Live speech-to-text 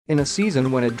in a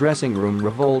season when a dressing room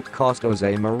revolt cost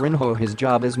Jose Mourinho his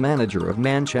job as manager of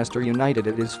Manchester United.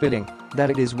 It is fitting that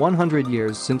it is 100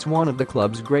 years since one of the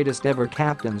club's greatest ever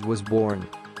captains was born.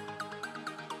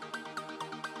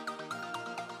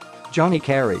 Johnny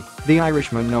Carey, the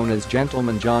Irishman known as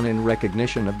Gentleman John in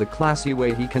recognition of the classy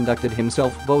way he conducted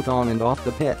himself both on and off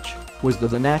the pitch, was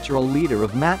the natural leader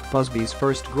of Matt Busby's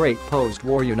first great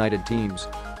post-war United teams.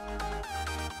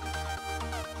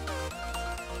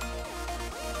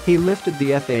 He lifted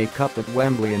the FA Cup at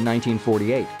Wembley in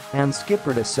 1948 and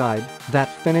skippered a side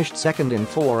that finished second in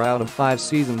 4 out of 5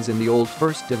 seasons in the old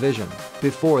First Division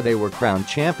before they were crowned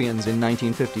champions in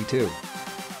 1952.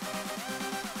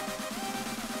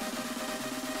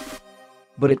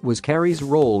 But it was Carey's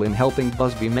role in helping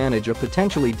Busby manage a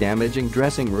potentially damaging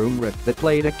dressing room rift that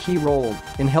played a key role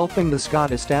in helping the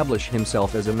Scot establish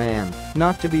himself as a man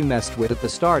not to be messed with at the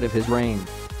start of his reign.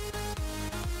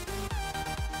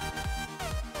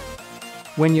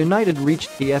 When United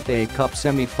reached the FA Cup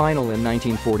semi-final in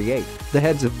 1948, the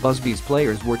heads of Busby's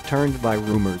players were turned by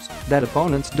rumours that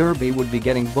opponents Derby would be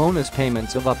getting bonus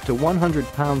payments of up to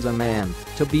 £100 a man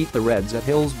to beat the Reds at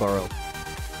Hillsborough.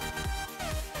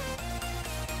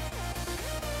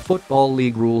 Football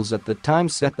League rules at the time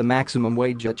set the maximum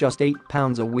wage at just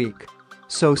 £8 a week.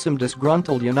 So some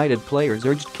disgruntled United players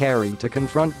urged Carey to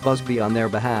confront Busby on their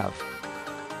behalf.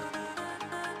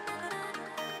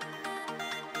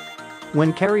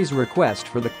 When Carey's request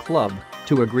for the club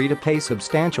to agree to pay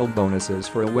substantial bonuses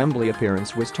for a Wembley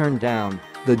appearance was turned down,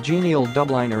 the genial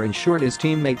Dubliner ensured his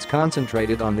teammates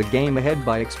concentrated on the game ahead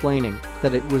by explaining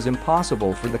that it was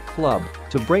impossible for the club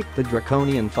to break the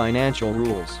draconian financial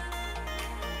rules.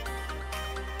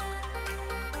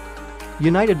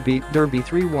 United beat Derby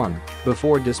 3-1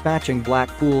 before dispatching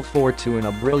Blackpool 4-2 in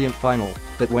a brilliant final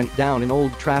that went down in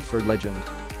Old Trafford legend.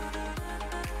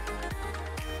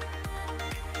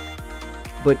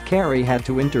 But Carey had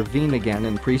to intervene again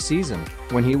in pre-season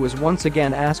when he was once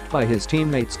again asked by his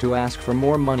teammates to ask for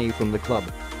more money from the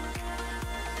club.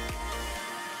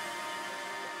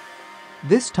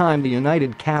 This time the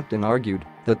United captain argued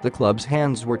that the club's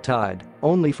hands were tied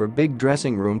only for big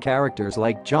dressing room characters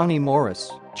like Johnny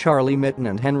Morris, Charlie Mitten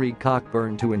and Henry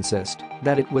Cockburn to insist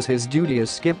that it was his duty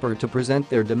as skipper to present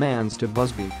their demands to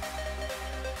Busby.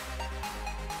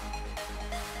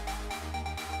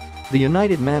 The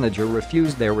United manager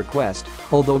refused their request,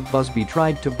 although Busby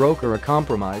tried to broker a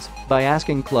compromise by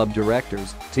asking club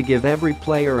directors to give every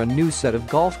player a new set of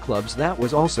golf clubs. That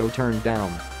was also turned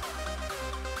down.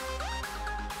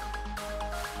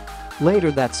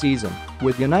 Later that season,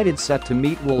 with United set to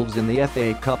meet Wolves in the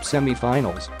FA Cup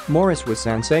semi-finals, Morris was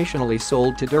sensationally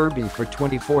sold to Derby for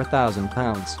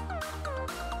 £24,000.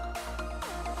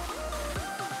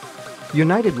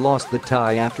 United lost the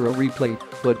tie after a replay,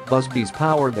 but Busby's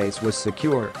power base was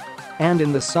secure. And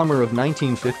in the summer of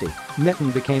 1950,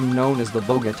 Mitten became known as the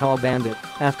Bogota Bandit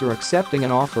after accepting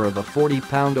an offer of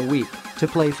 £40 a week to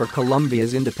play for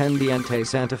Colombia's Independiente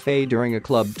Santa Fe during a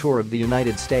club tour of the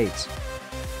United States.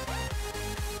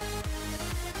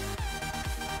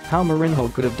 How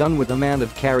Mourinho could have done with a man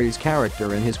of Carey's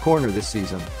character in his corner this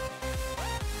season.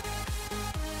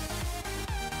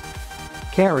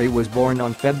 Carey was born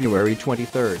on February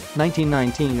 23,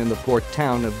 1919 in the port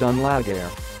town of Dun Laoghaire.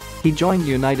 He joined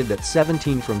United at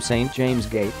 17 from St James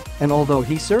Gate, and although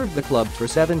he served the club for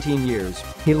 17 years,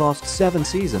 he lost 7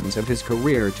 seasons of his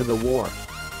career to the war.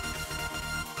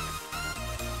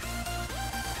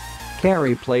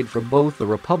 Carey played for both the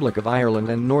Republic of Ireland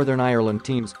and Northern Ireland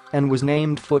teams and was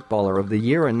named Footballer of the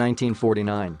Year in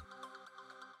 1949.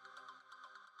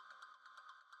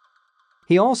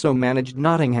 He also managed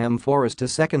Nottingham Forest to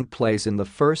second place in the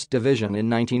First Division in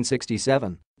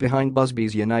 1967, behind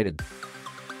Busby's United.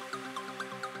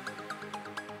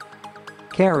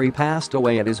 Carey passed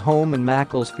away at his home in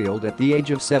Macclesfield at the age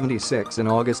of 76 in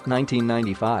August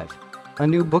 1995. A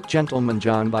new book, Gentleman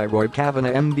John by Roy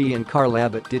Kavanagh MB and Carl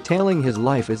Abbott, detailing his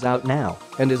life is out now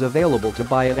and is available to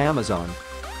buy at Amazon.